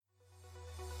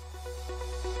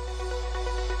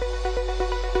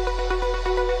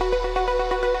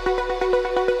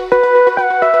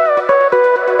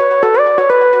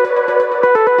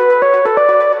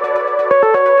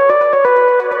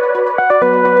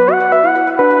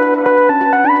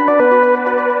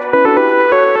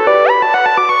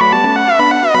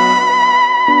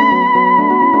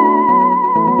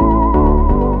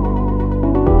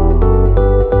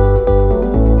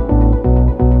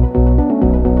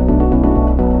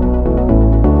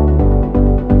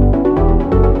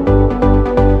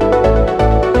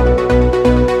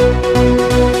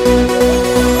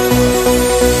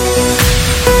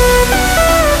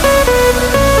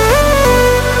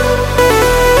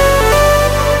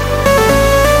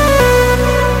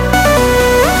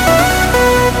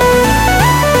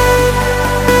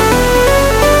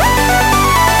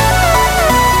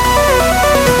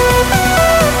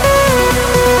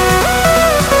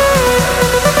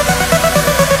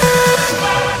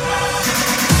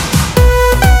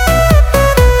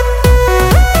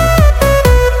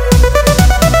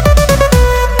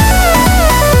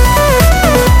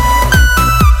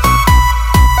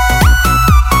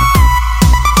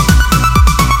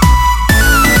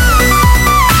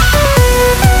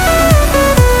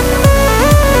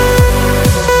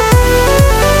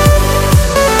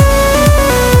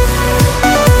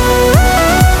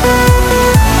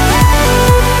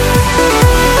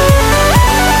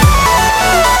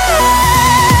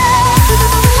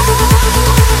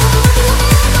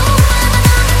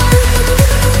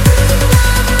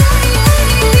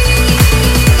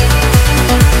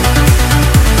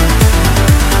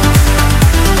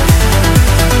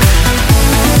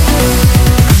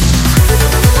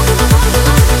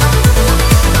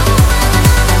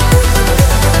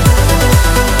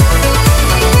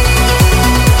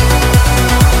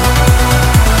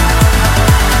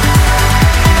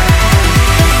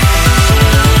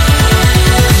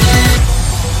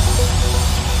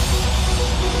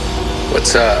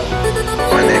What's up?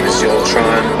 My name is Yoltron,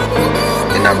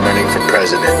 and I'm running for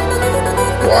president.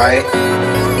 Why?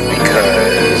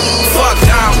 Because... Fuck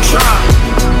Donald Trump.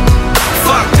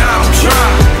 Fuck Donald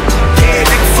Trump. Yeah,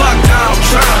 nigga, fuck Donald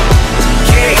Trump.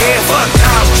 Yeah, fuck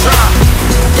Donald Trump.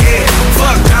 Yeah,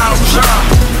 fuck Donald Trump.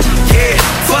 Yeah,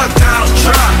 fuck Donald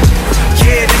Trump.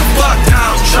 Yeah, nigga, fuck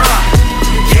Donald Trump.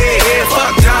 Yeah,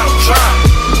 fuck Donald Trump.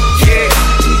 Yeah.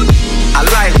 I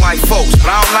like white folks,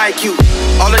 but I don't like you.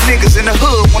 All the niggas in the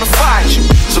hood wanna fight you.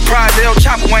 Surprised El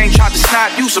Chapo ain't tried to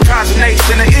snipe you. Surprised the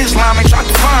nation of Islam ain't tried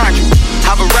to find you.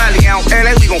 Have a rally out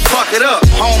LA, we gon' fuck it up.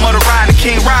 Home of the ride, the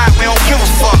king ride, we don't give a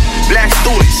fuck. Black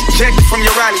students, ejected from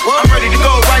your rally. Well, I'm ready to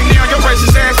go right now, your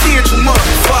racist ass here too much.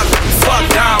 Fuck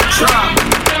Donald Trump.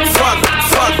 Fuck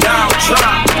Donald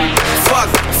Trump.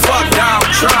 Fuck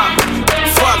Donald Trump.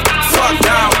 Fuck Donald Trump. Fuck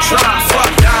Donald Trump. Fuck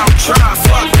Donald Trump.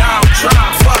 Fuck Donald Trump.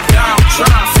 Fuck Donald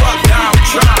Trump.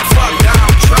 Fuck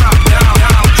Donald Trump.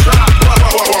 Donald Trump.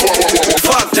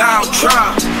 Fuck Donald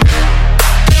Trump.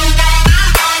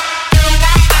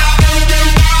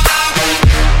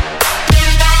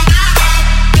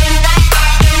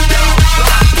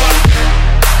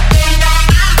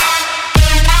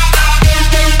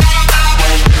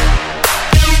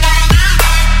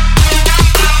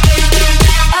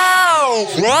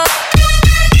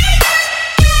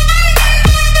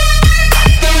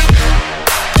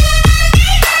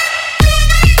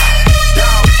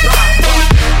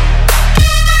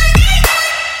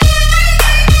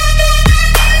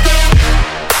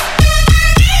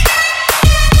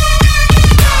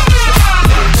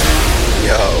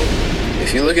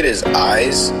 Look at his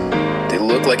eyes, they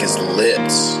look like his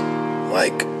lips,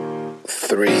 like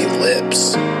 3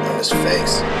 lips on his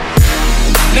face.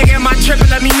 Nigga, am I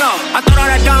trippin'? Let me know. I thought all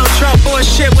that Donald Trump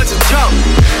bullshit was a joke.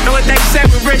 Know what they say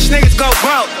when rich niggas go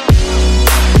broke?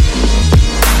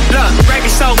 Look,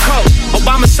 Reagan so cold,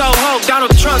 Obama so hope.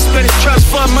 Donald Trump spent his trust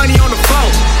fund money on the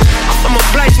boat. I'm from a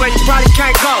place where you probably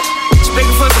can't go.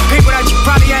 Speaking for some people that you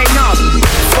probably ain't know.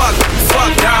 Fuck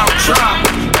Donald Trump.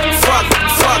 Fuck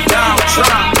Donald Trump. Fuck Donald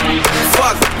Trump.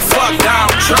 Fuck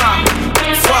Donald Trump.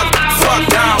 Fuck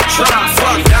Donald Trump.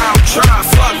 Fuck Donald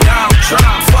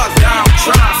Trump. Fuck Donald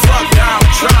Trump. Fuck Donald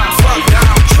Trump. Fuck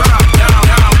Donald Trump.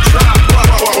 Donald Trump.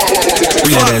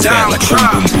 Fuck Donald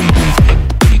Trump.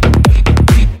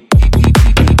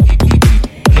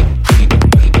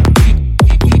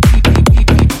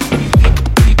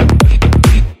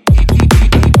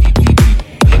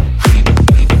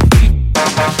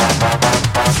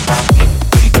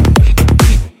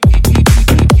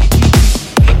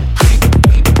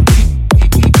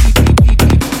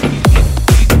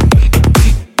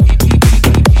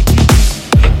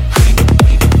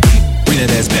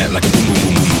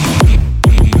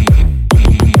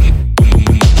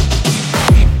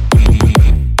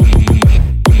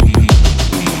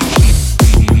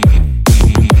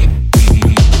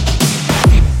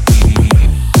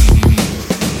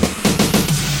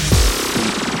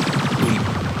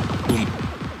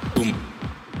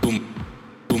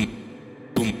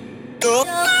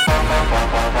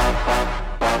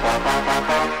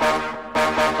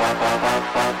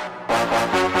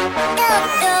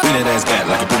 Bring that ass back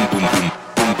like a boom, boom,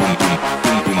 boom.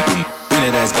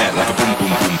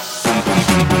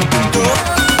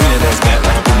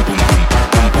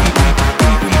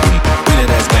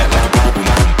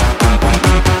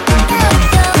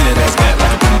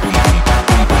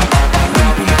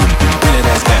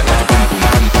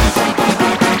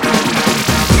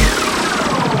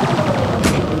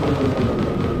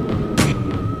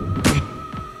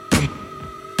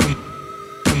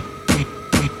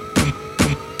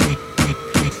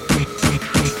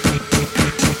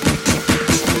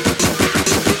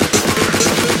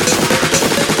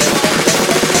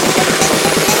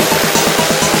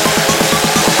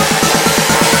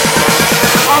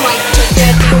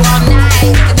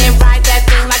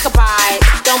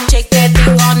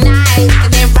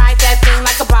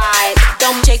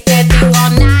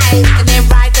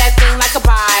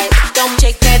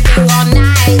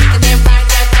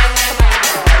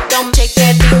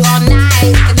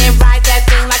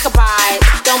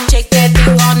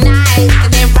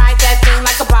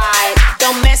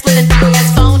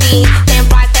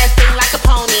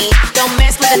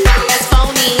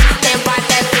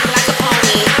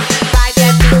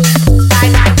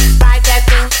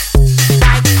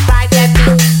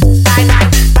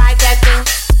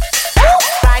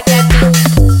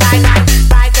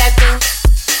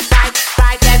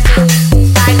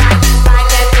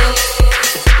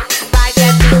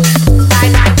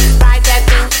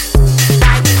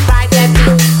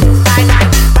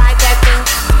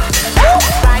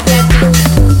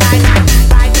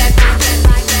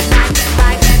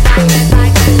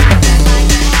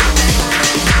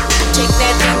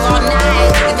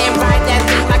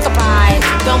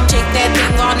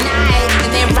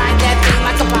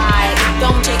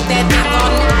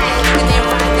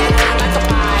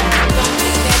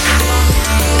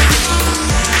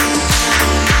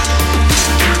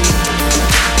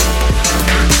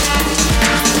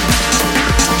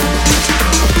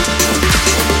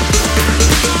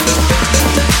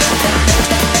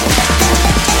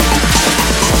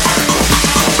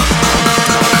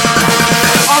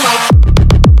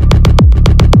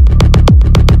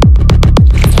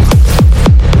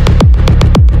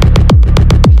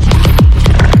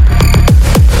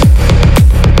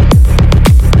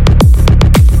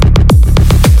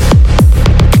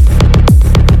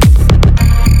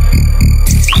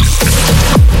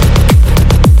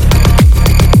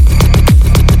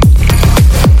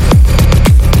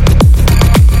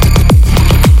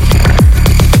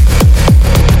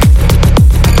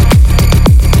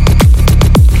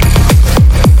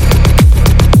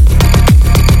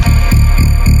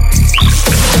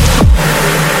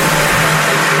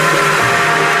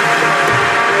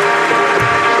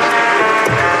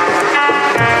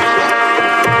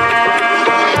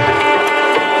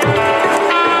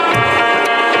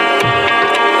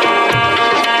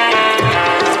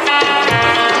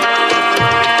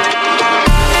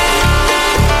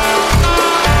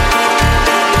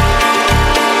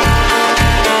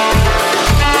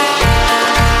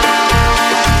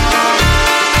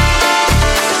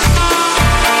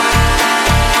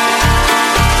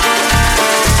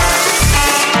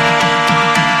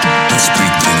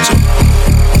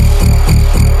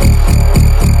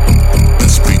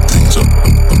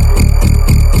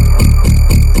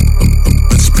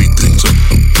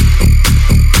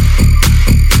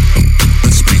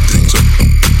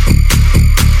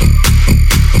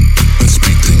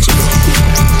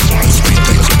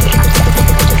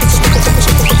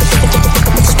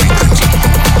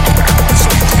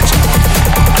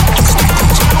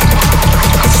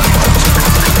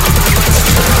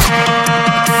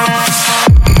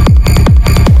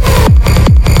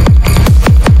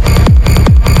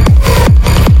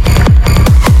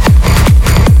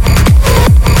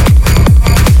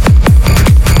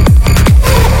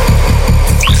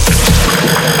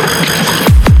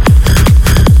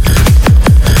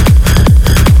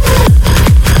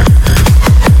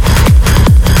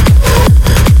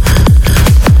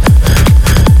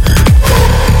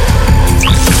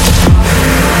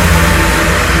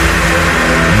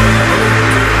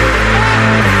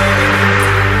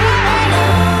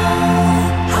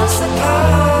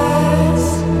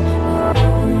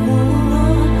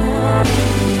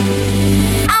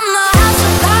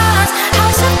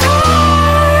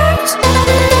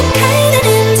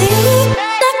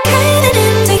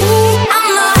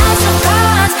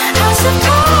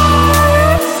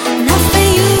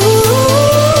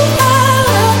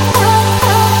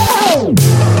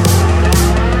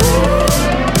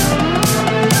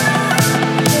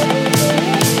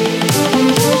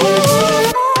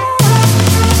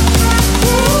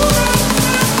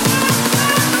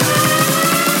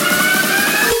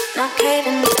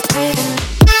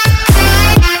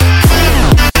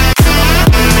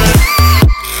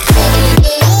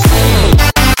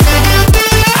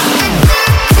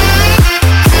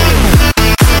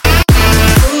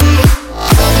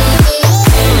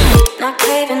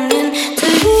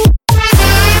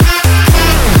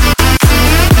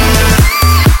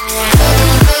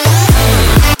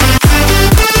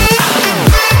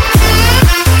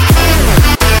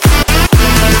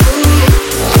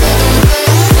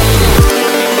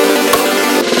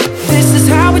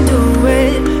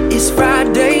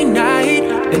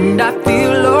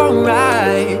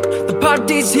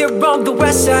 parties here on the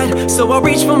west side. So I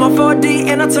reach for my 4D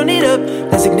and I turn it up.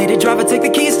 Designated driver, take the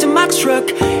keys to my truck.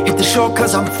 Hit the shore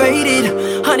cause I'm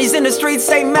faded. Honey's in the streets,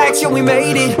 say Max, yo, we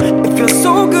made it. It feels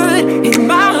so good in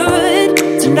my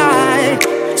hood tonight.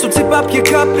 So tip up your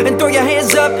cup and throw your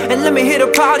hands up and let me hit a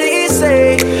party and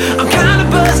say I'm kinda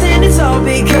buzzed and it's all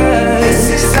because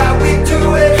this is how we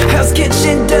do it. Hell's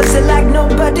Kitchen does it like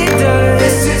nobody does.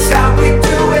 This is how we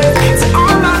do it. To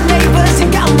all my neighbors,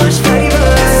 you got much flavor.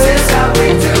 This is how we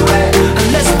do it. And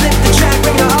let's flip the track,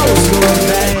 bring the whole school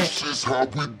back. This is how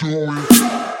we do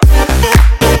it.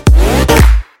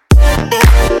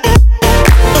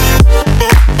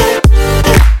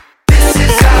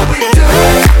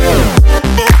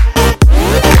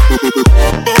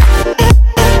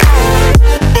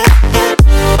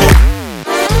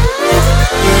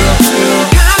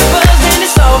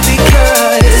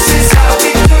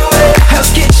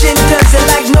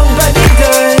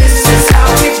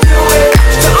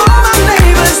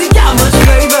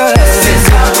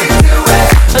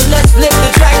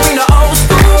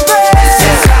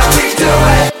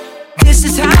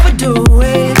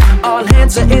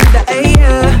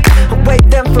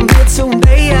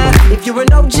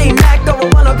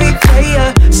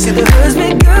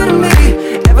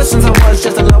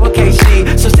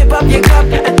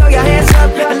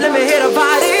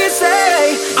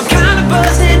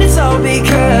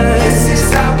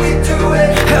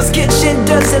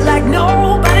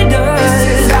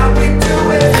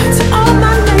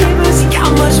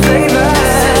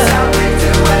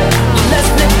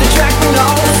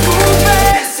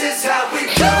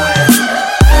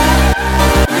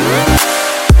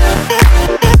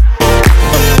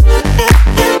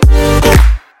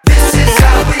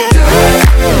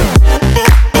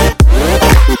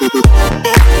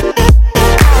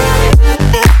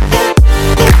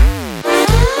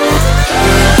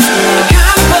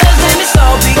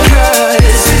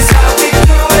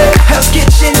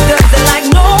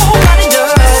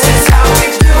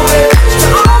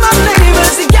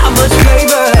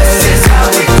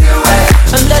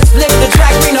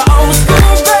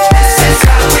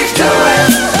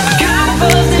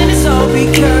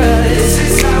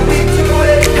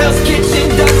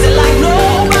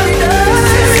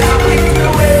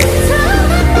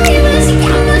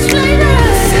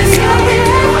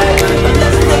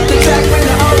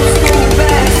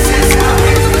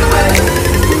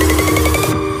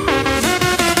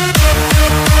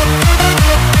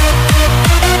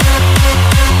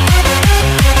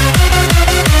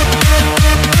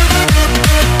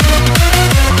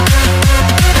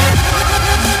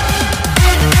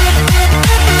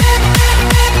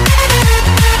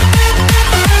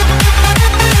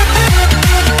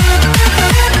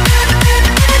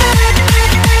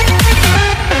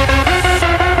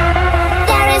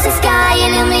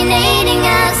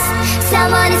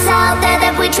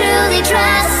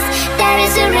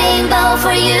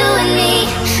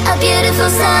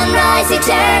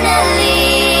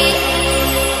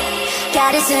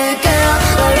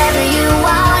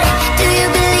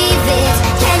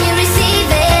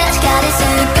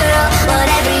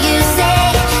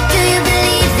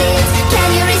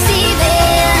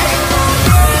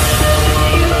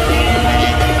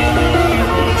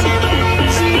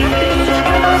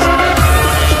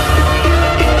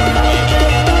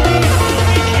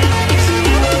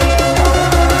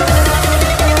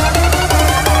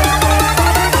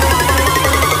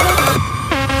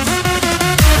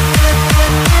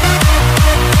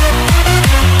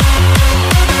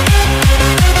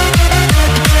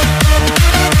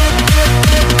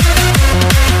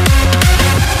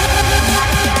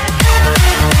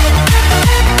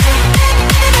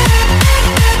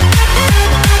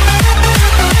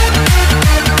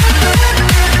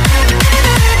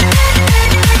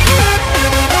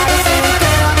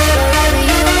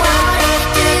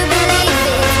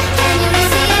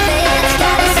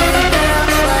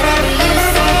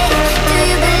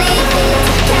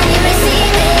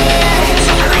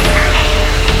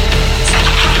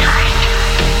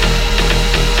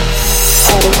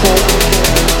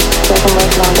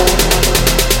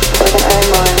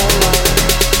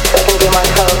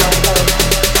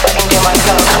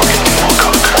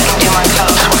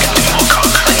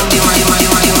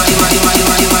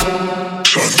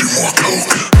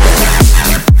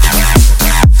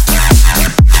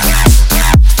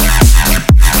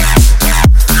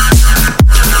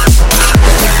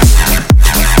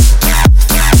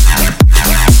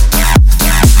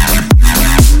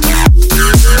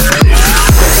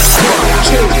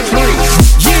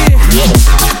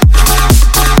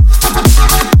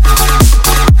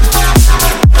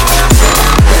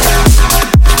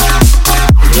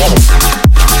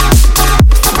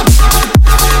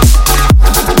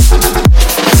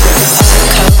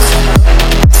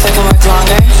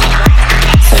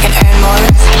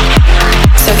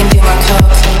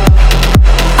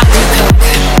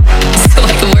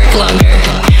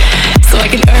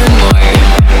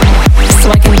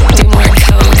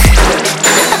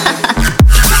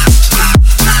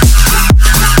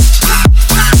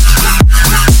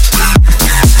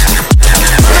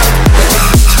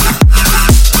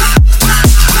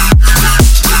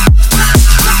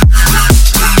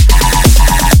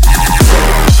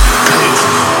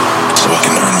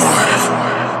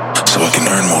 I can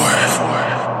earn more.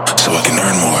 So I can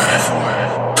earn more.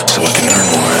 So I can earn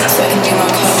more. So I can do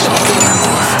more coke. So I can earn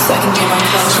more. So I can do more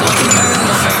coke. So I can earn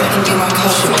more. So I can do more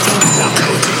coke. So I can do more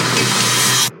coke.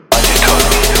 I get coke.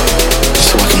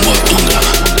 So I can work longer.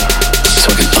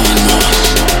 So I can earn more.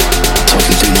 So I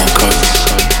can do more coke.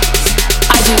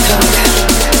 I do coke.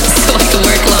 So I can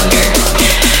work longer.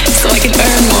 So I can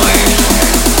earn more.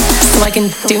 So I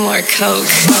can do more coke.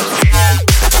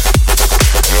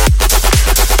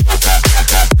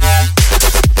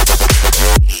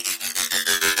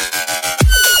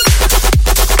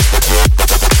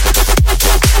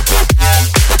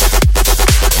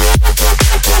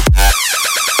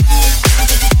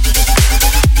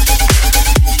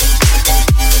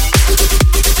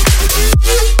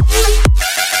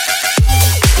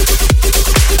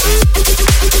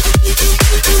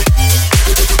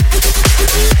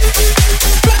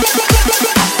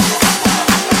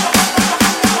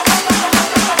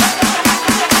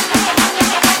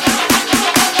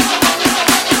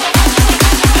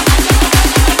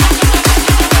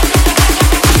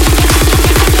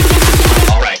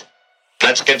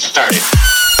 Let's get started.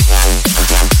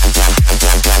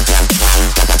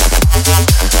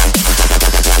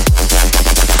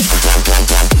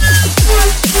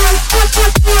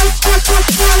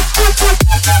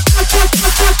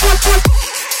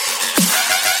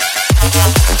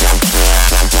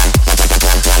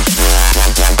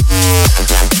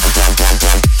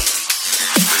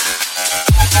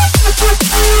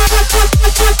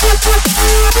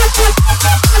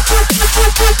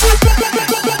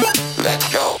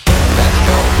 Let's go.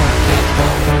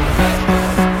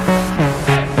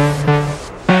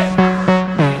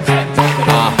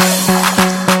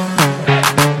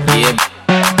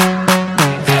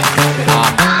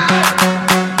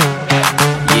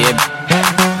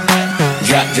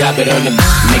 Drop it on the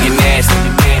make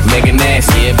it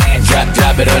nasty, yeah.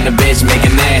 Drop it on the bitch, make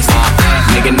it nasty,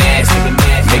 make it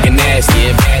nasty,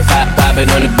 yeah. Pop it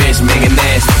on the bitch, make it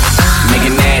nasty, make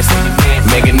it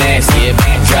nasty,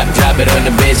 yeah. Drop it on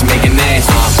the bitch, make it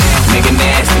nasty, make it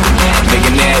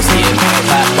nasty, yeah.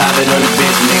 Pop it on the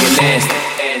bitch, make it nasty.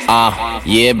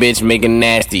 Yeah, bitch, make it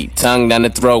nasty. Tongue down the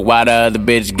throat while the other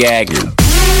bitch gagging.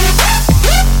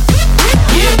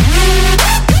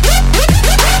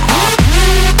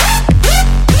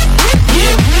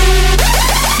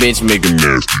 Bitch, make it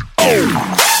nasty. Oh.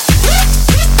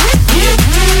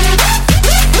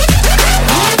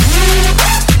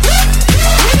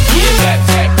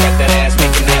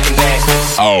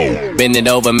 Oh. Bend it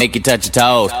over, make you touch your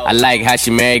toes. I like how she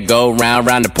married, go round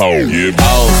the pole. Yeah.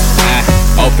 Oh,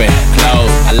 open, close.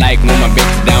 I like when my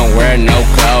bitches don't wear no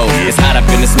clothes. It's hot up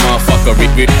in this motherfucker,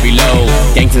 reload.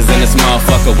 Gangsters in this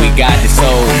motherfucker, we got the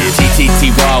soul. TTT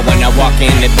raw when I walk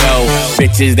in the door.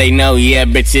 Bitches they know, yeah,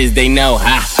 bitches they know.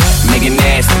 Ha, make it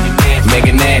nasty,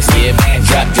 yeah.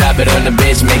 Drop it on the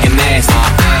bitch, make it nasty,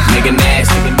 make it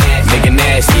nasty,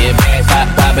 yeah.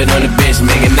 Pop it on the bitch,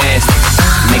 make it nasty,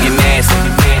 make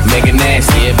it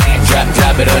nasty, yeah.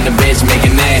 Drop it on the bitch, make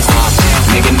it nasty,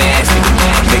 make it nasty,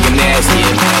 yeah.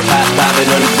 Pop it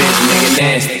on the bitch, make it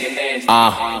nasty.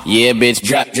 Yeah, bitch,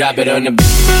 drop it on the bitch.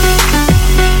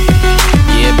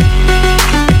 Yeah.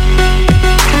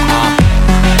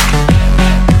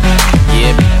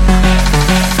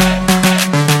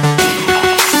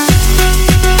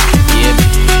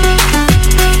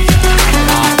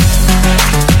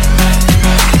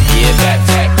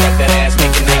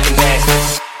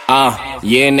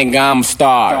 Yeah, nigga, I'm a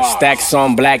star. Stacks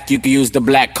on black, you can use the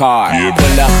black card.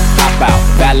 Pull up, hop out,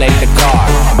 valet the car.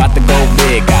 About to go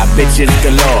big, got bitches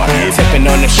galore. Tipping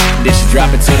on the shit, then she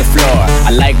drop it to the floor.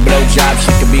 I like blowjobs,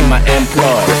 she could be my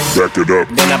employee. Back it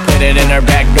up. Then I put it in her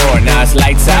back door. Now it's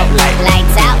lights out,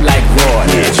 like Roy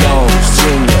Jones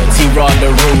Jr. T-Raw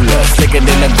the ruler, slicker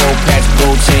than a gold patch,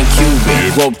 gold chain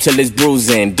Cuban. Rope till it's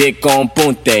bruising, dick on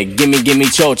punte. Gimme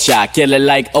chocha, kill it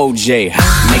like OJ.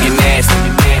 Make it nasty.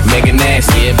 Make it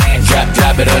nasty, yeah.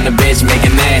 Drop it on the bitch, make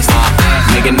it nasty.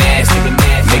 Make it nasty,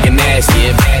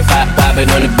 yeah. Pop it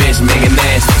on the bitch, make it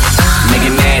nasty. Make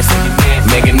it nasty,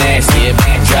 yeah.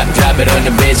 Drop it on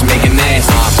the bitch, make it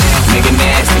nasty. Make it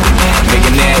nasty,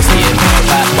 yeah.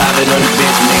 Pop it on the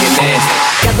bitch, make it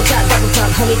nasty. Double cup,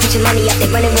 homie, put your money up. They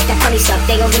running with that funny stuff.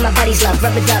 They gon' give my buddies love.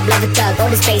 Rub it up, love a thug. All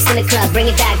the space in the club. Bring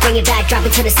it back, drop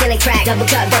it to the ceiling crack. Double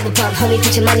cup, homie,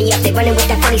 put your money up. They running with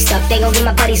that funny stuff. They gon' give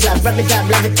my buddies love. Rub it up,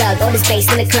 love a thug. All the space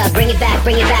in the club. Bring it back,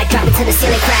 drop it to the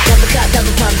ceiling crack. Double cup,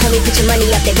 homie, put your money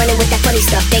up. They running with that funny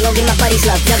stuff. They gon' give my buddies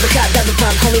love. Double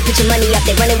cup, homie, put your money up.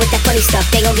 They running with that funny stuff.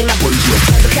 They gon' give my buddies love.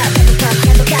 Double cup,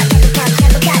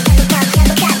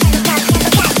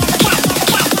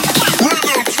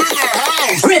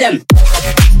 Rhythm.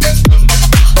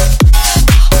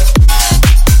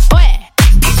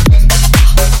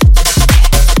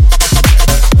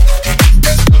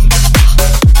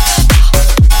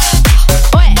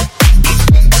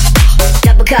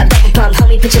 pump,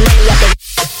 homie, put your money up there.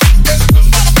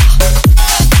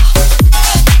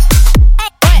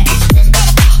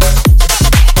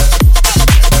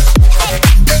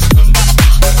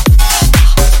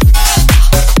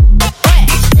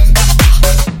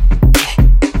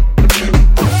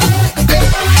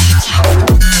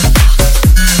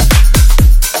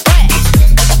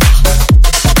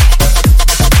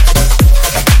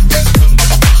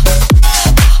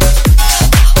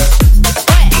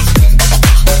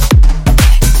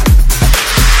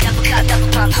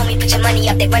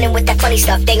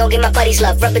 Stuff. They gon' get my buddies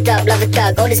love, rub a dub, love a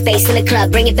thug, go to space in the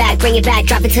club, bring it back,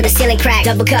 drop it to the ceiling, crack,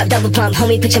 double cup, double pump,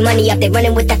 homie, put your money up, they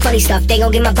running with that funny stuff. They gon'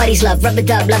 get my buddies love, rub a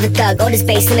dub, love a thug, go to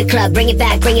space in the club, bring it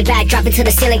back, drop it to the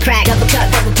ceiling, crack, double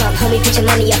cup, double pump, homie, put your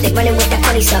money up, they running with that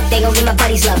funny stuff. They gon' get my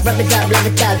buddies love, rub a dub, love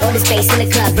a thug, go to space in the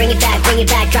club, bring it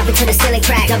back, drop it to the ceiling,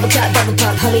 crack, double cup, double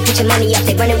pump, homie, put your money up,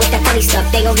 they running with that funny stuff.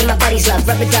 They gon' get my buddies love,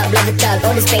 rub a dub, love a thug,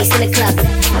 go to space in the club.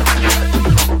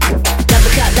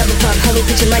 Double pump, homie,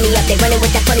 put your money up. They running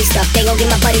with that funny stuff. They gon' get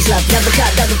my buddies love. Double cup,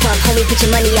 double pump, homie, put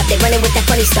your money up. They running with that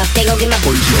funny stuff. They gon' get my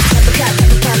buddies love. Double cup,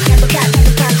 double pump, double cup, double pump, double cup,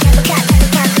 double pump, double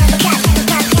cup, double pump, double cup,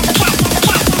 double cup.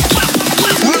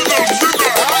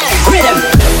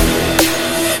 Rhythm.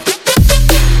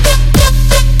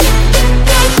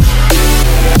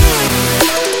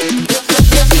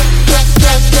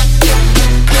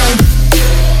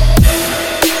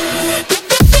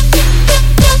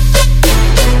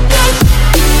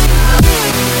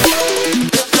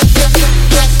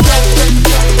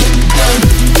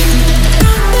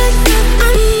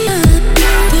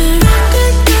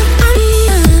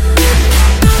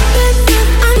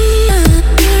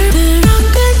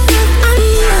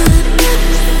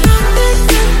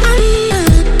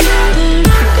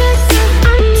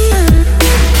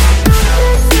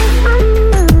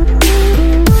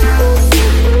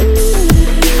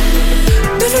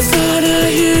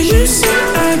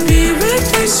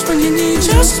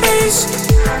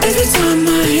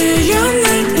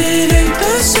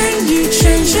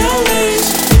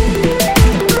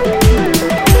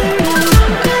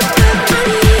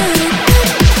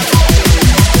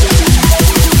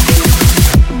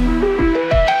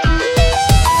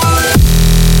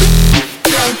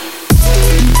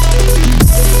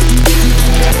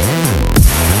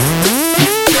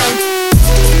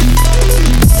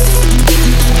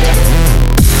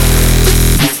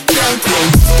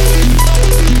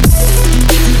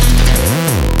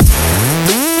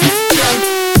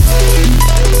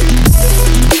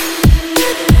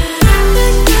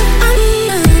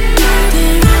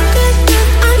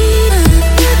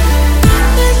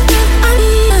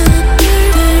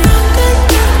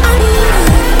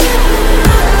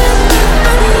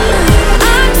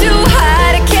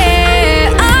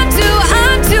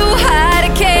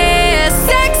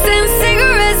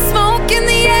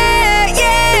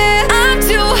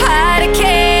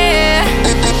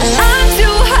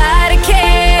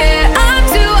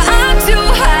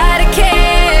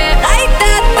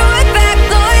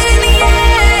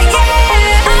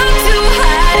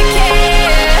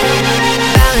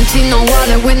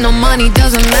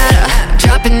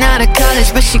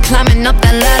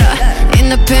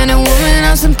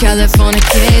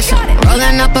 Californication,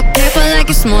 rolling up a paper like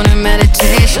it's morning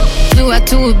meditation. Flew out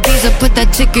to Ibiza, put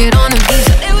that ticket on a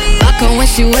visa. Vodka when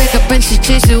she wake up and she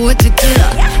chase it with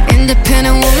tequila.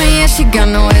 Independent woman, yeah, she got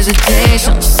no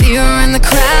hesitation. See her in the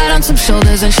crowd on some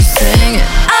shoulders and she's singing.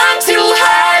 I'm too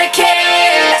high to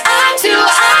care. I'm too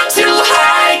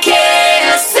high to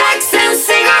care. Sex and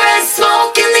cigarettes,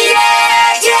 smoke in the air,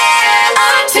 yeah.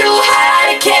 I'm too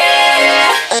high to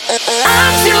care.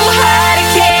 I'm too high to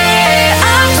care.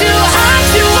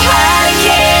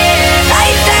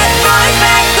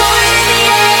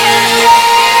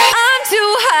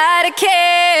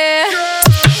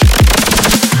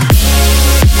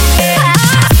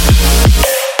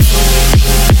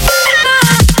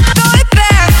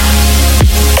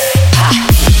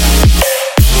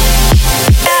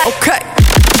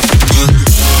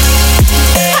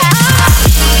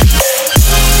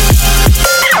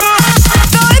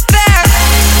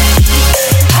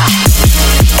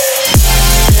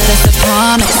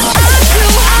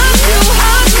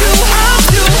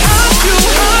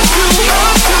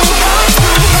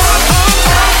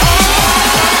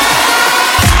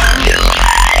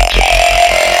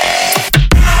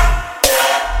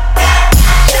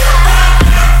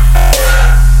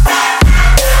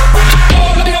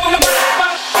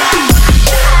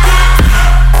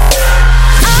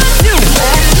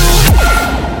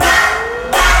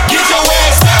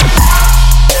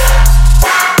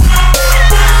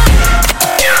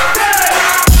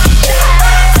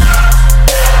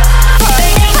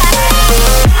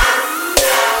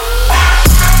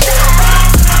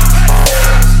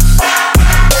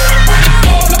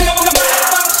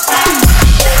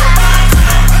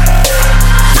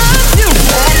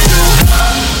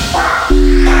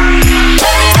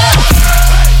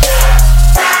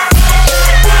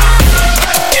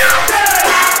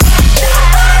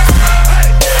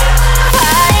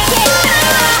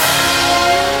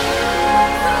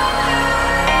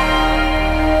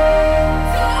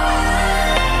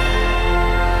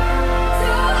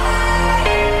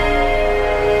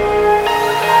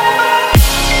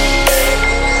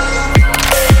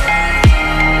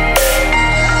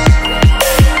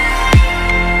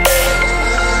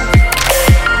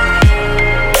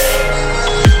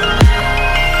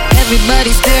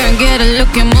 Everybody staring, get a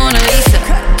look at Mona Lisa.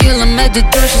 Kill him at the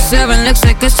door, she's serving, looks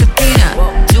like a subpoena.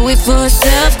 Do it for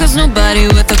herself, cause nobody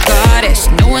with a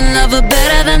goddess. No one love her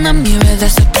better than the mirror,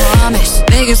 that's a promise.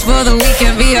 Vegas for the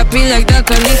weekend, VIP like the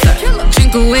Khalifa.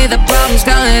 Drink away the problems,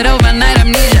 call it overnight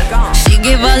amnesia. She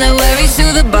give all her worries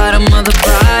to the bottom of the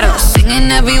bottle,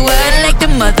 singing every word like the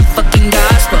motherfucking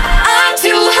gospel. I'm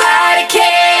too high to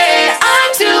care,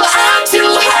 I'm too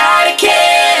high to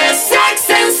care. Sex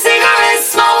and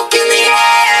cigarettes, smoke in the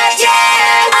air,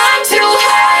 yeah. I'm too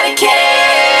high to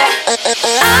care,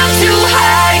 I'm too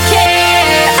high to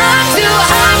care, I'm too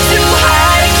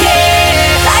high to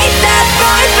care. Light that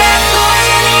boy, bad boy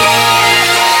in the air.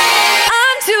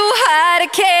 I'm too high to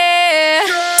care.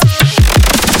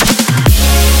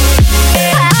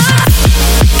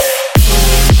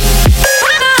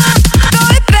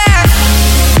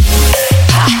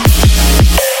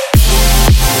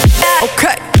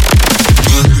 Okay.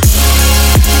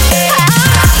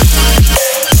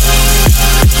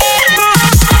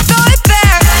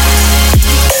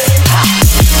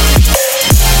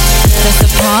 That's a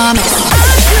promise.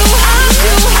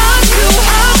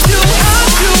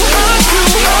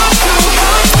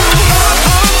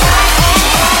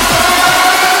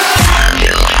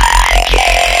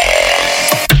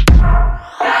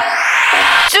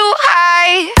 Too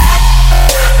high.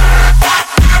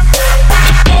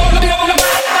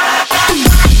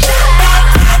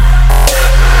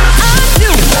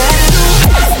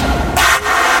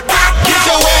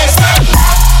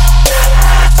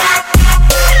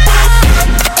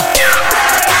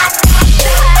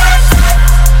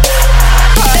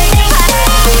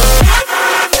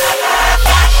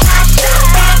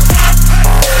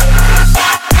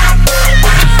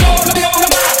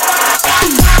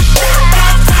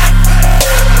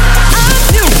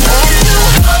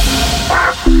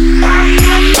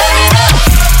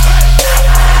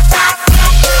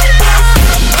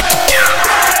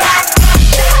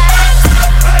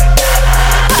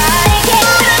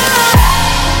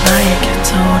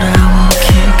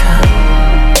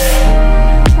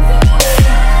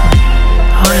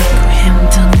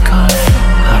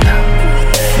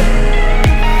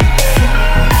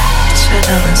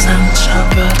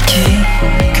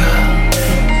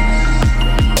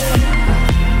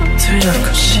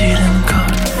 두렵고 싫은 걸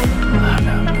알아.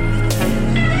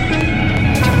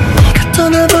 네가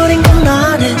떠나버린 건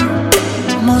나는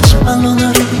마지막으로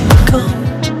너를 믿고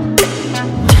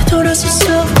되돌아설 수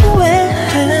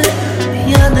후회해.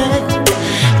 미안해.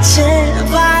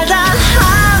 제발 단 한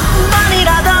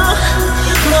번이라도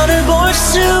너를 볼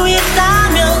수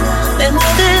있다면 내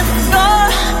모든 걸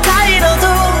다 잃어도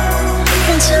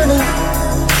괜찮아.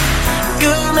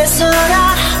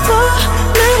 꿈에서라도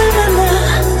나를 만나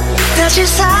다시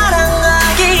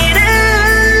사랑하기를.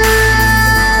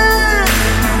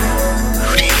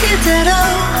 우리 이대로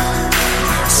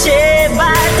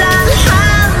제발 단 한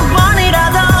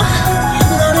번이라도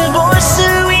너를 볼 수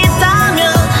있다면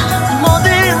모든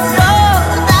걸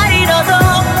다 잃어도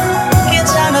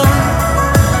괜찮아.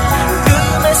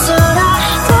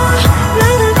 꿈에서라도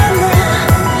나를 만나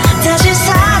다시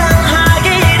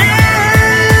사랑하기를.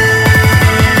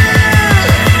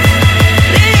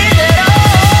 이대로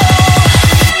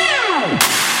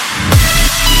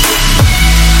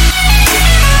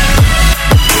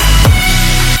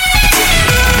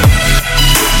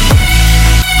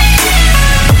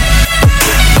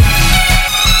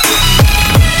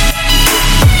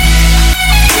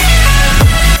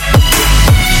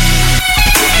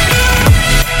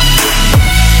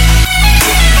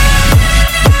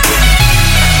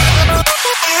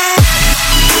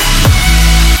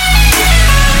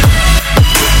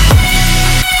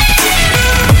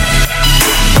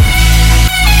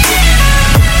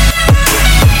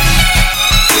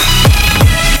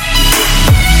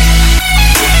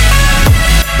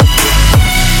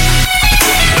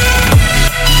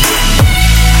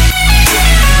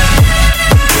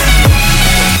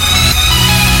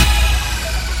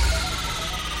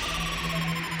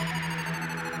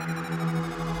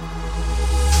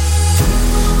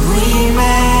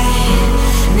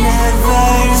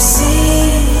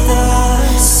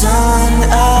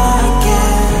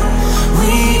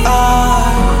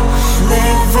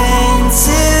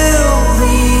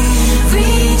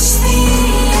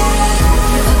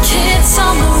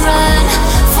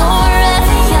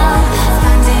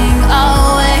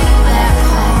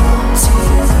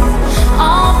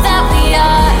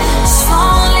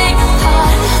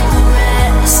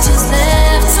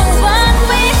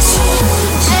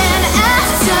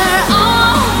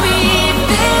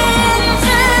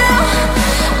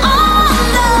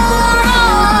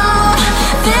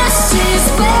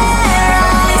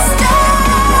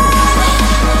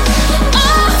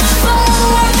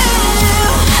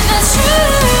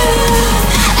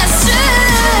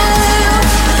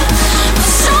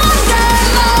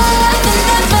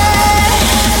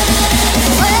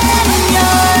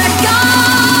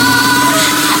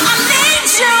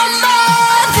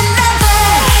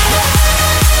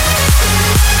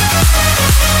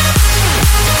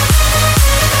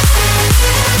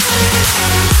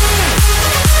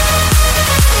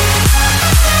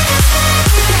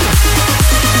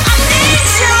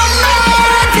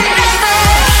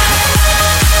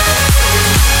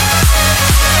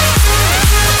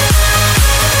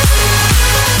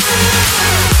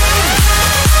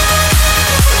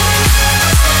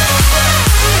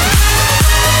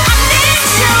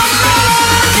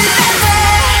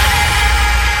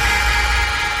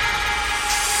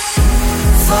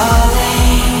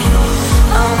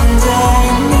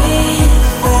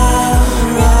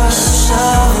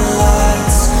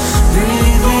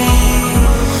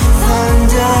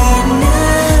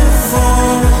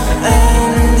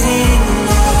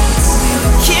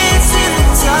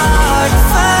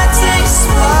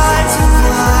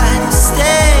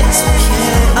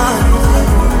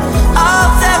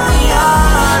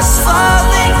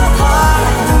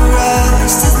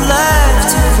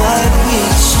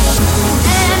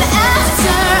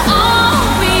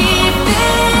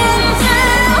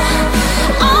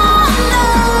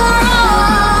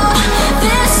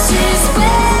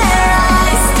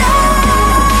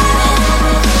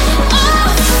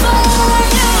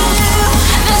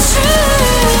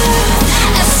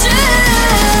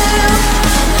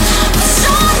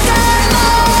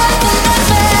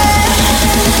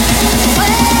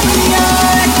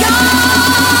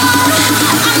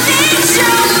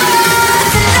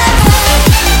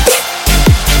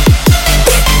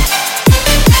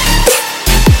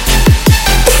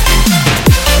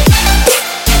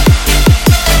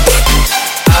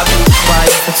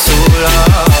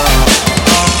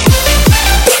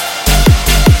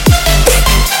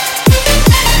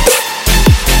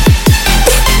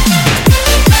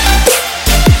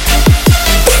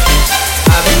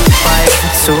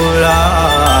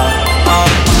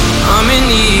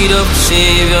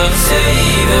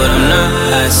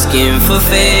asking for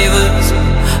favors.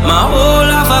 My whole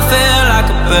life I feel like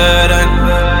a burden.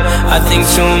 I think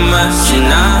too much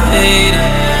and I hate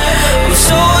it. I'm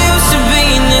so used to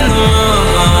being in the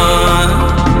wrong.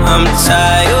 I'm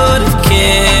tired of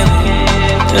caring.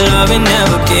 Love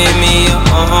never gave me a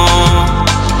home.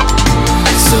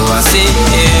 So I sit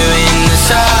here in the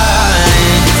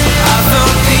silence. I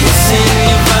found peace in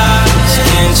your vibes.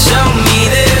 Can't show me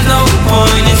there's no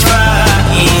point in trying.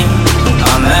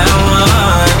 I'm at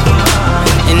one,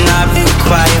 and I've been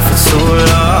quiet for too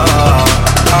long.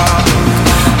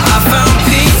 I found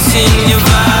peace in your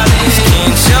vibes.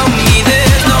 Can't show me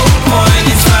there's no point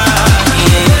in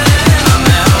trying. I'm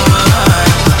at one,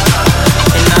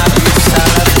 and I've been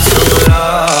silent for too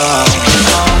long.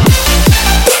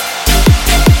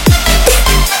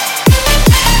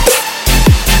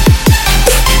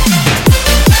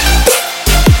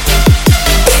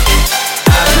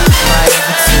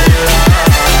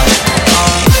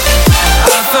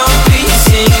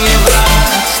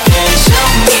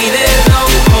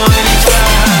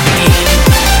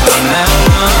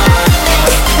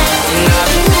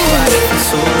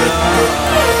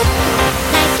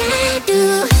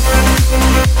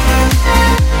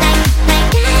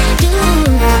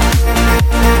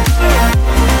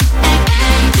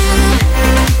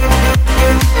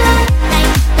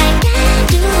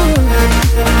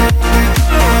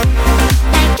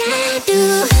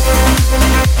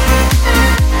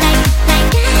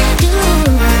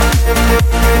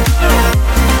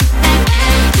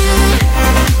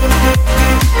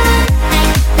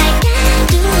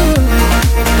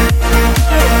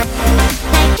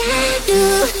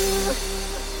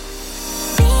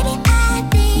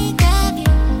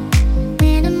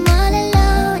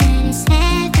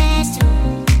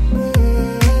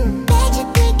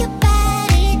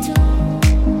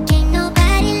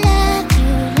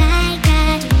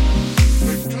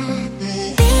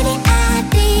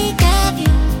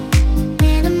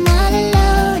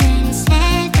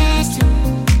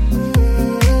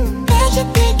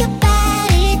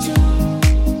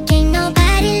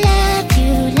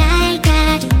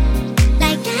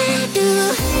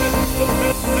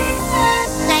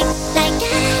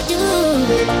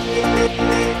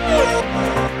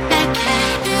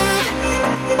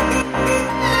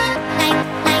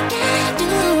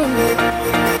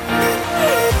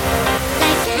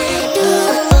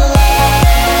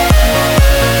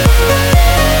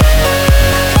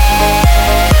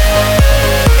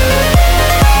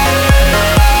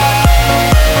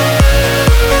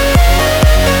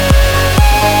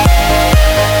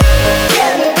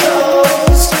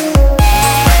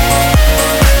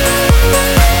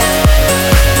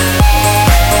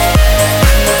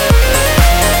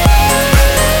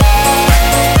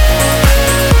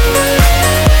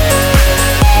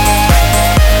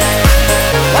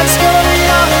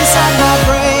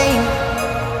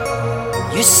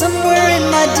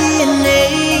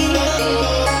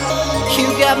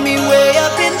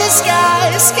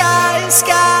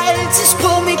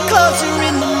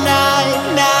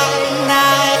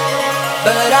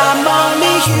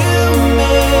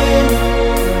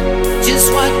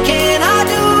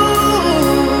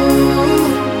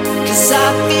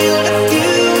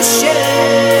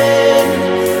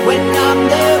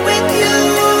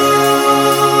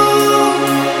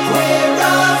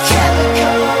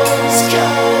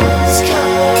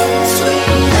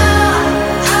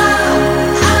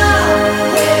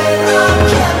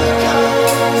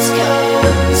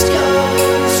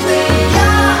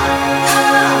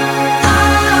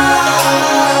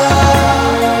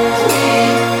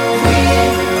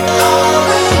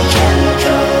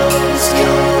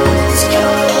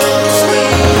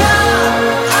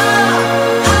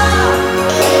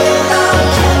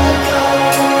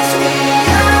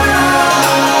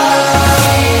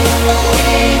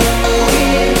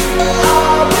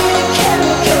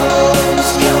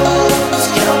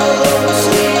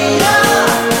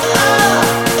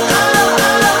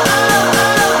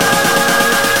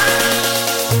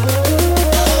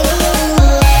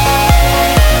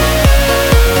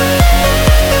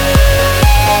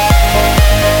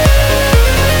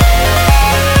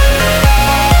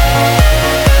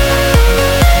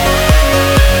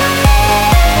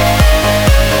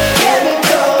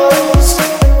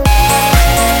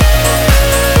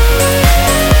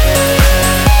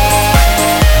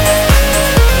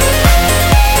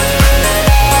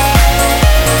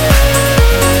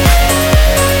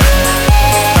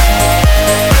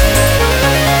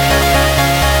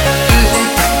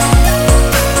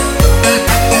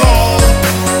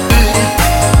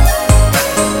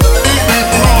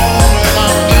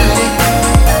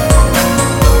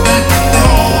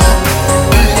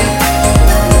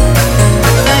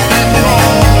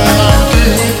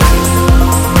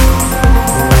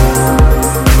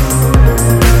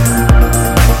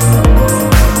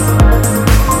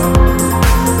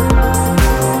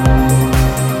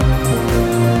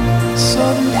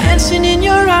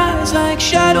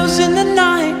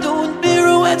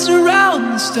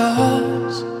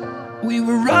 stars. We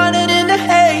were running in the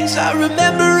haze. I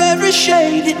remember every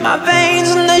shade hit my veins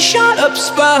and they shot up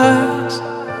sparks.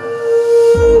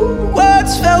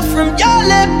 Words fell from your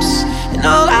lips and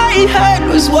all I heard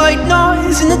was white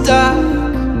noise in the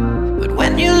dark. But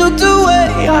when you looked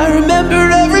away, I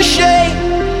remember every shade.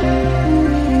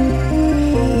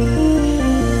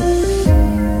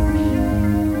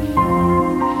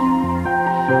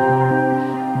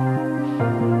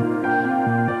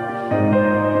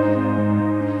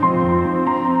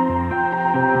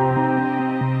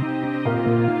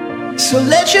 So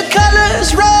let your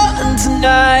colors run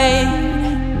tonight.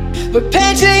 We're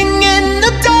painting in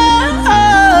the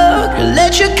dark.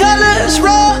 Let your colors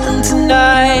run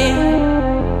tonight.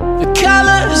 The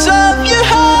colors of your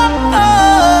heart.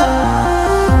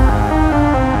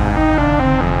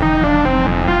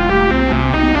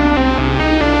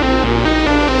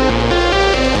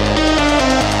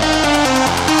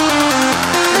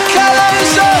 The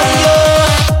colors of your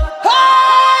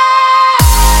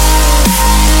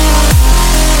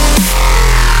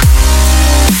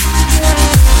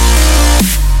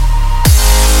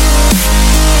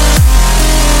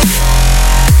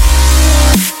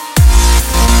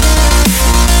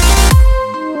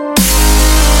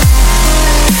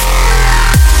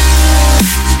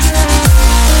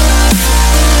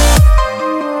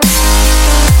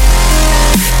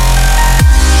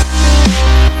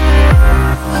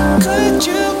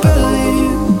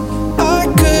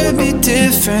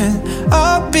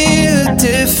I'll be the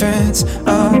difference.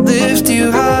 I'll lift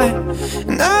you high.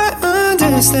 And I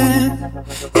understand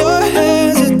your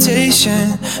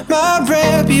hesitation, my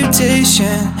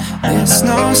reputation. It's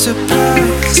no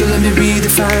surprise. So let me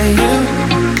redefine you.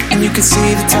 And you can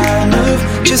see the tide move,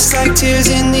 just like tears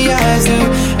in the eyes do.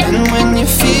 And when you're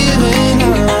feeling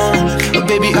alone, oh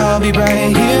baby, I'll be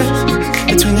right here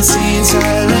between the sea and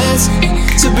silence.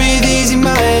 So breathe easy,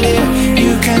 my dear.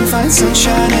 You can find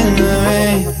sunshine in the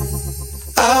rain.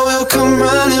 I will come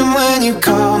running when you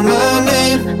call my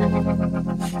name.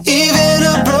 Even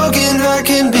a broken heart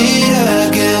can beat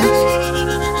again.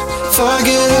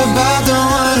 Forget about the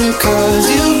one who caused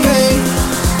you pain.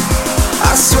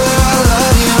 I swear I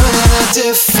love you in a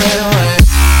different way.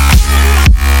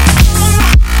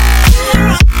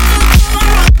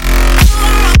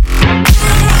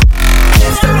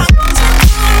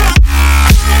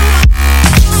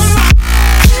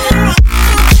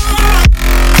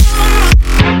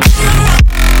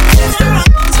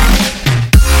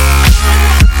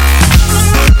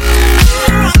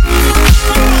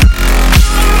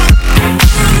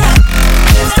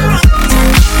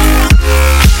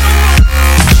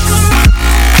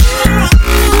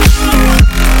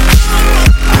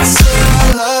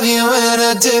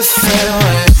 Different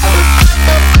way.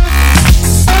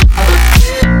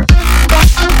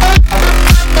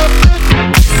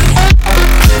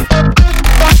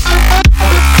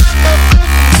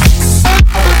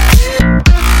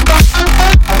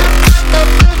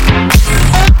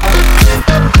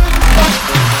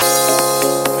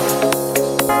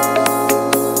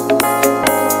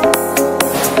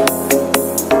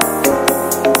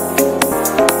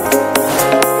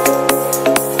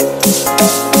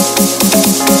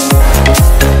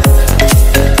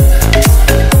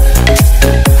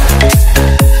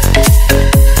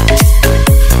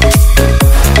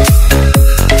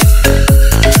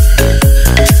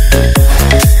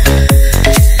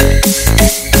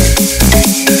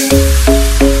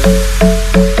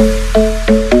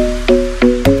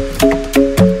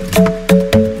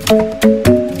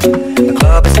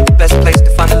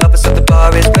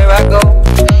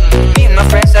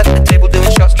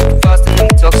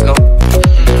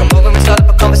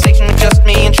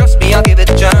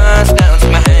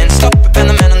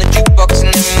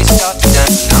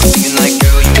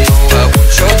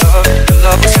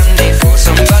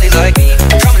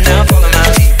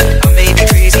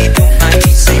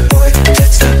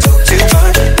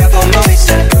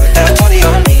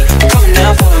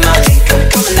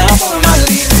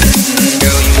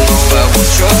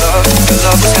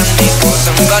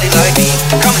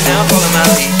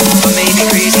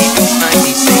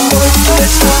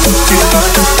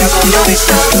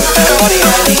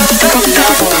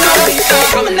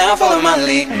 Coming now, follow my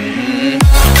lead.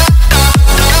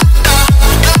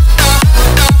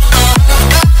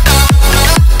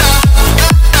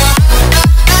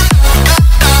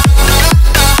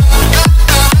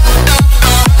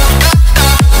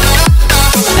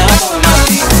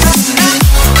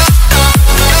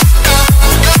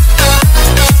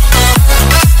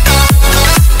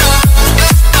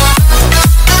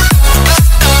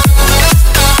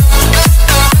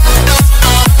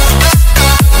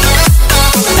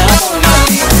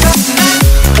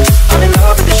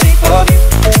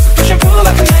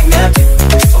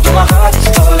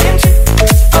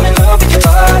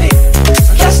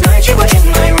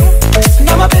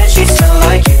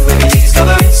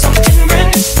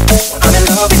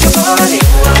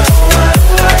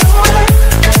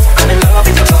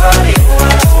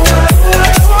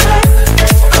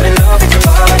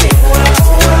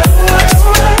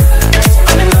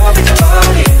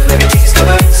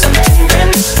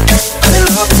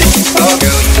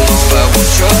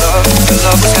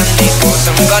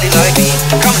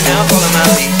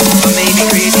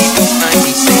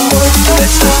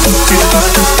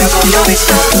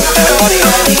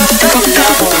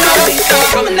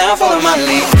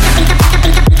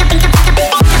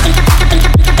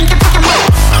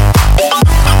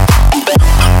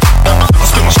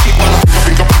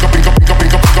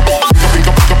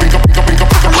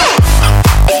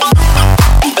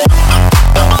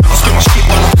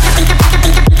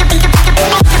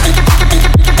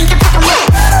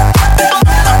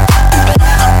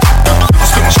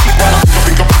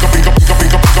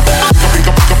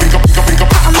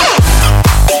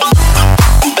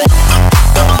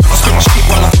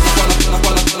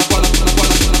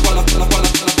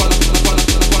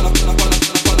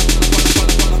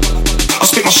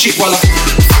 shit while I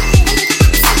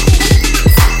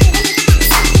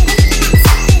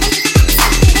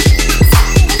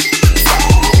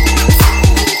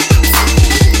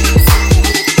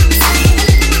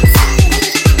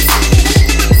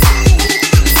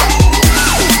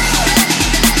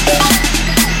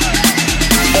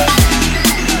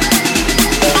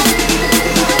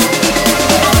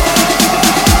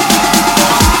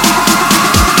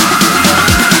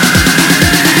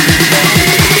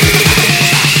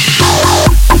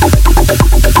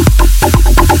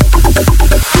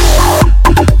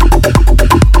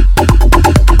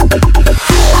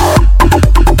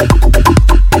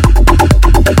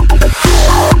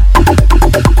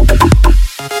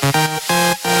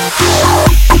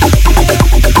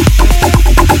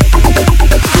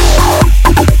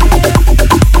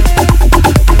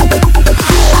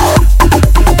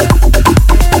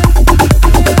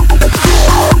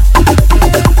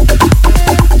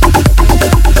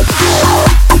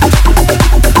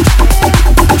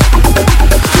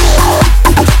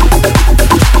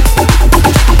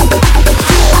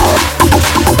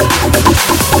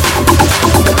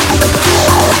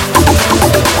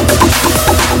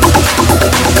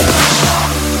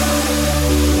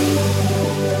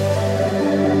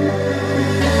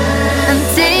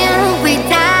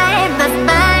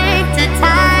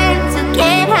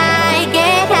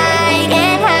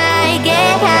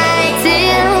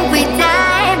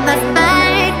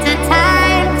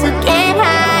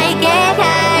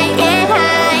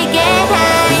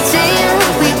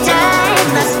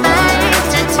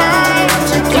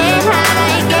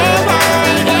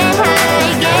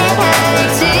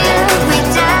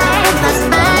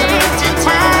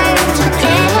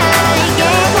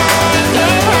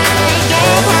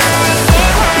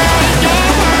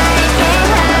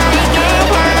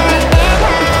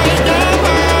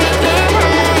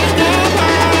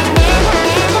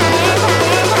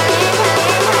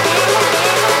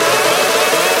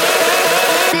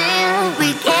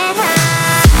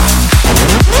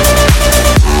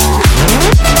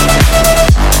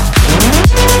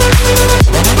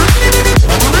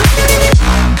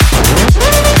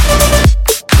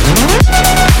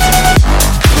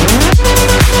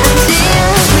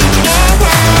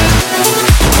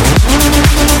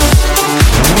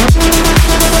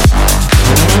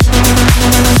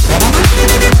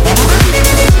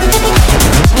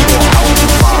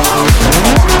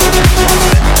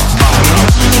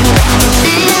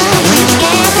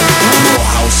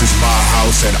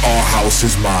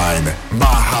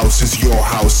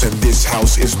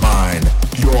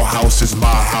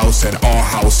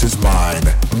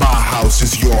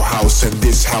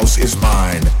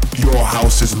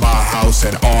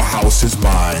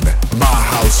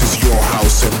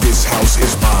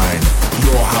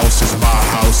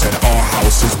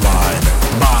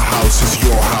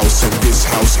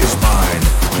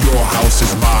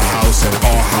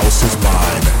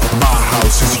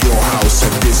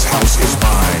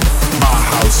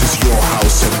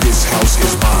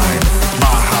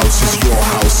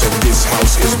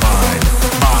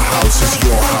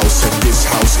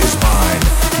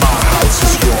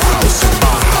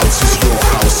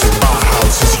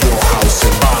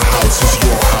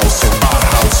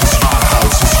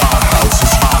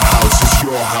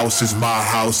is my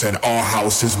house and our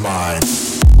house is mine.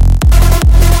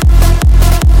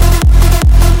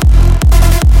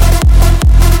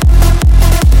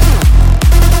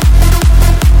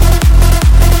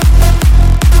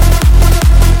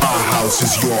 My house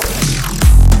is your.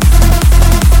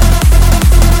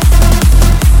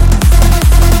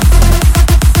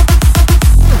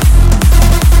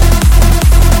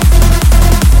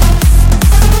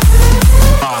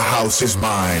 My house is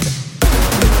mine.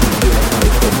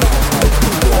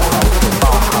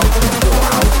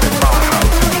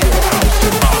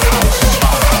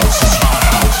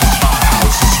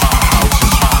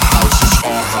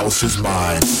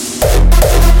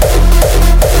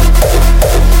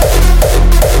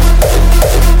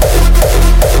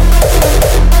 House is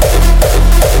mine.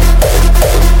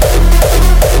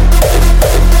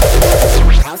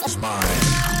 House is mine.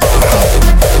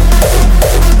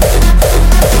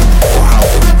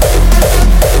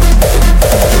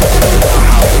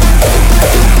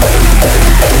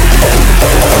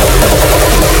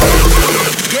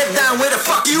 Get down where the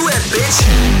fuck you at, bitch.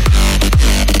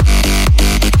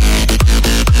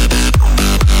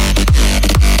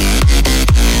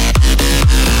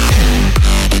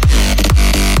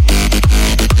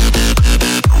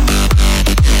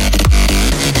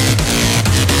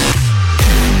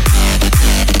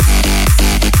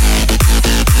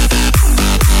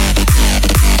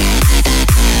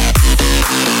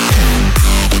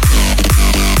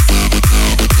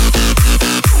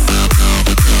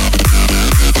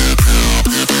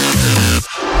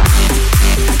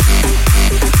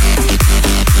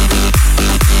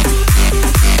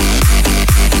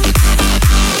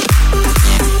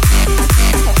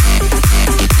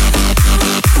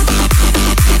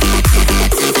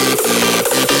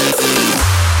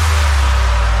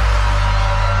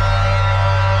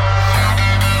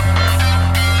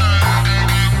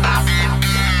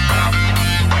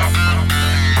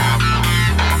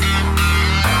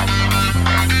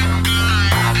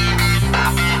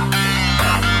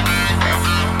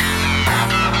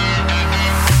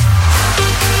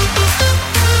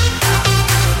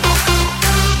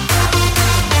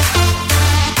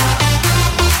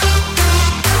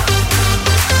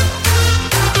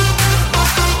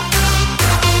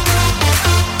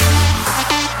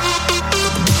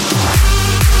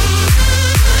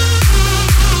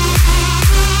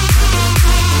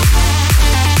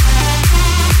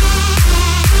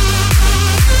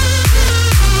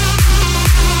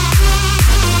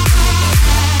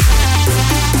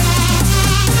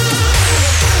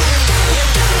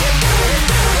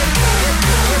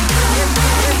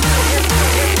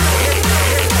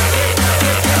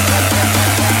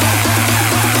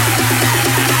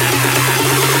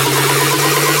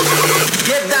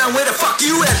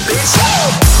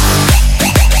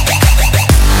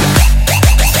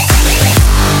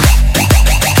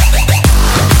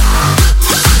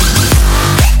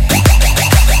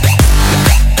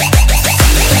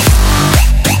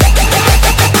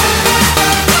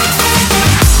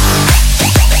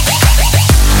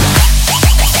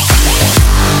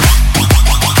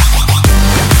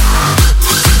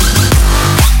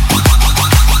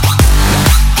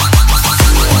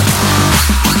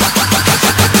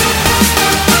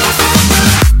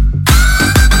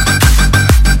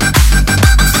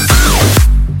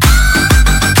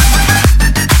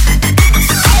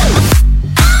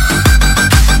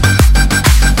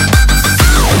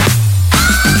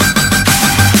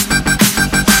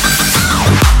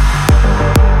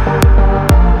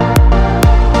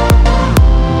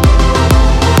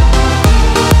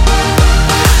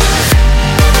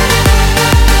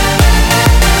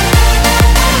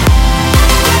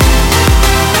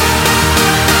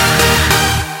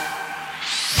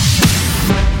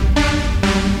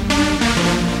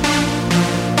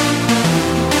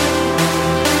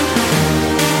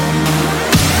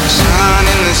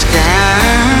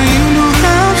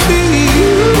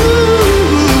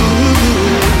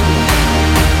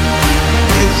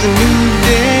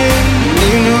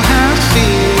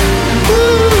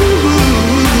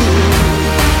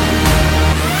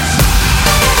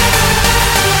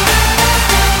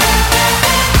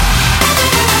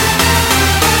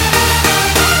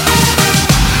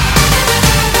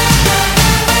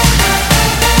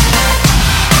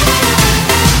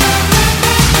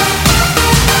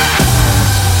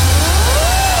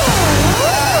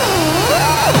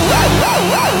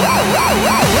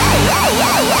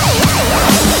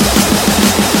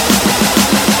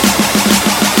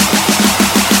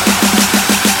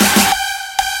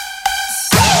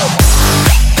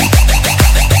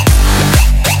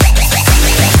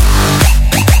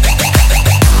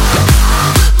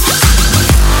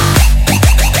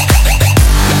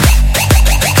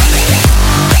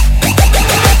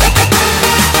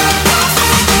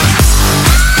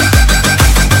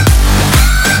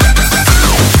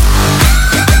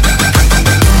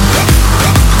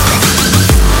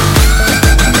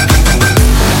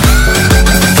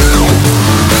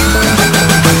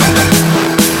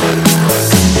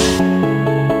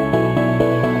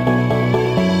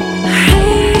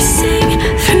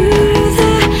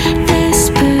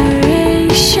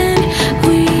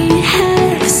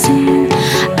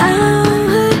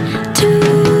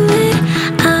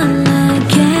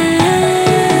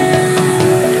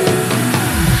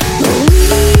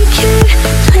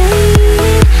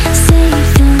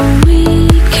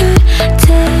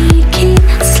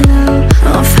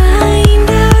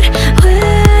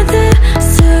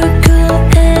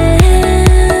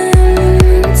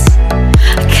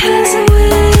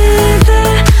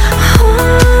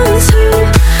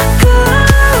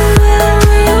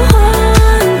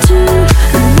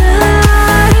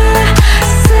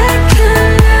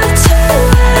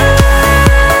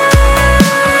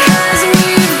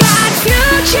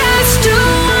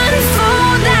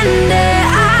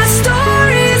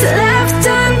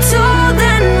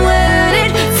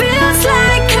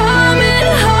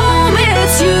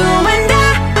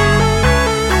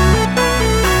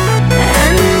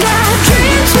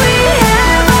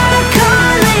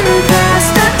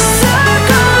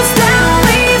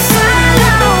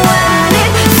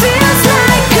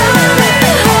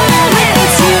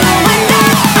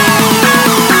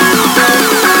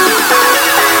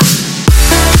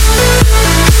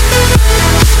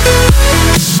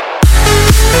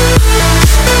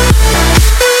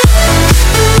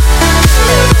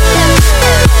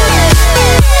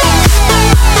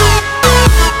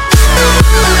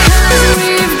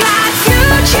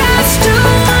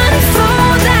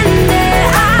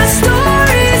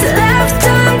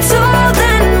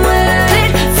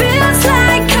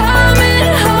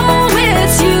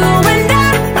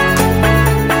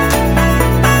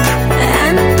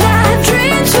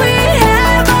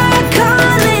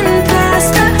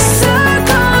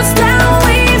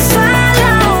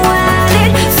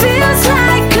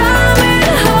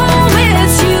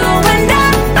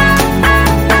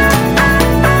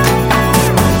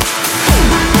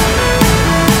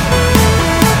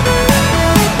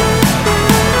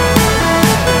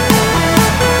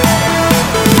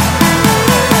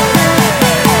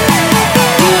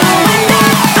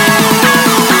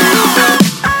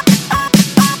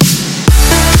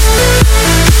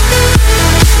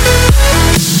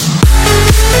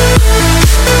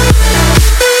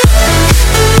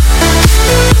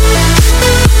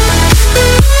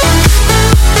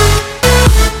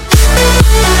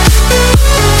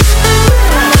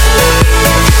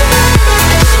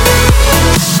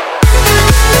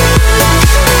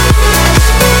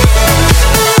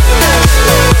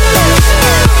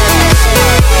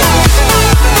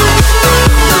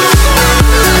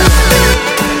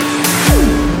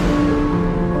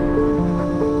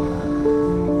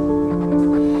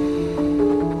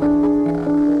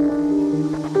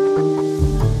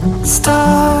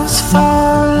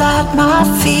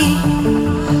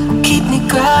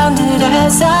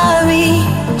 as I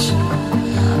reach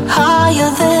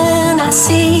higher than I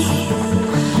see.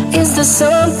 Is there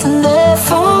something there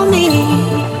for me?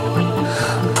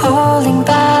 Pulling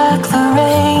back the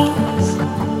reins,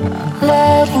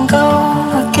 letting go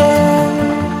again.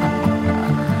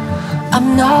 I'm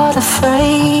not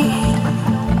afraid,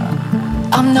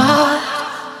 I'm not.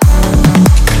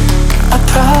 I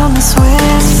promise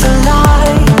with the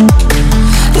light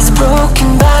is broken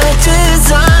by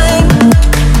design.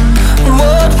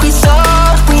 What we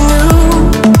thought we knew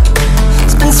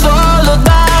has been swallowed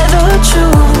by the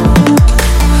truth.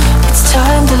 It's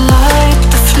time to light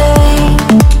the flame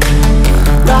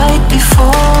right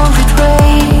before it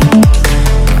rains.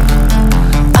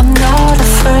 I'm not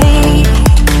afraid,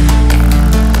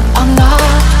 I'm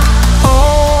not.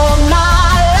 All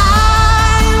my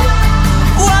life,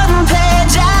 one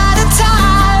page at a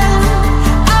time,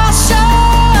 I'll show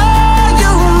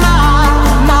you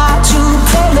my true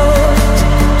colors.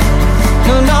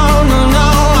 No, no, no, no,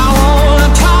 I won't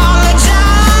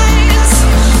apologize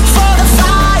for the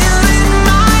fire in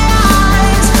my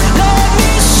eyes. Let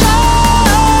me show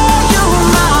you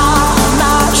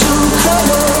my true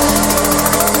colors.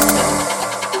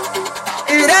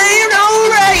 It ain't no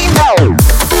rainbow.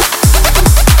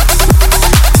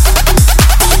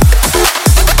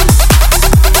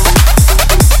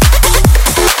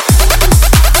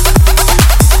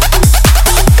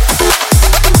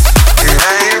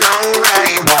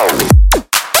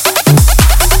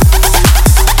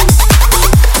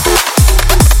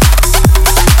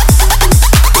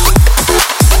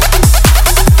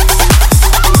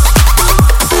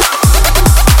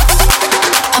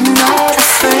 I'm not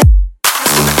afraid.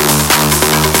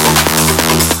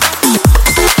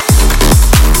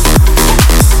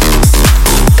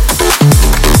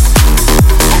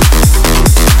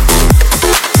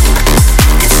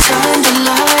 It's time to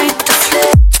light the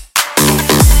flame.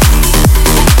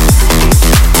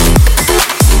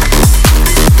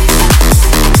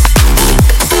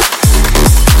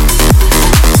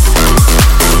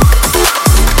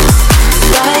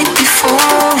 Right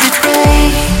before it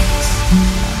rains.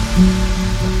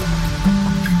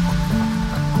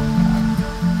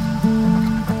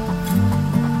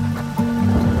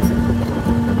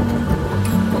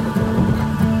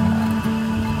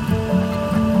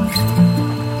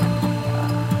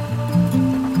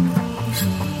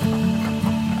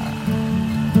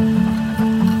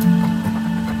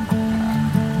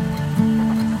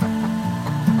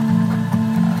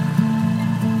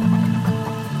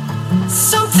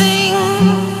 Something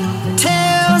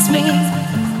tells me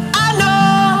I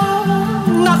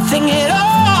know nothing at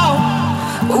all.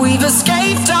 We've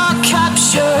escaped our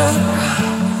capture,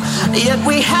 yet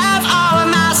we have our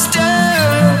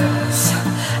masters.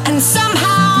 And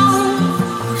somehow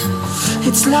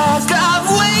it's like I've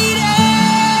waited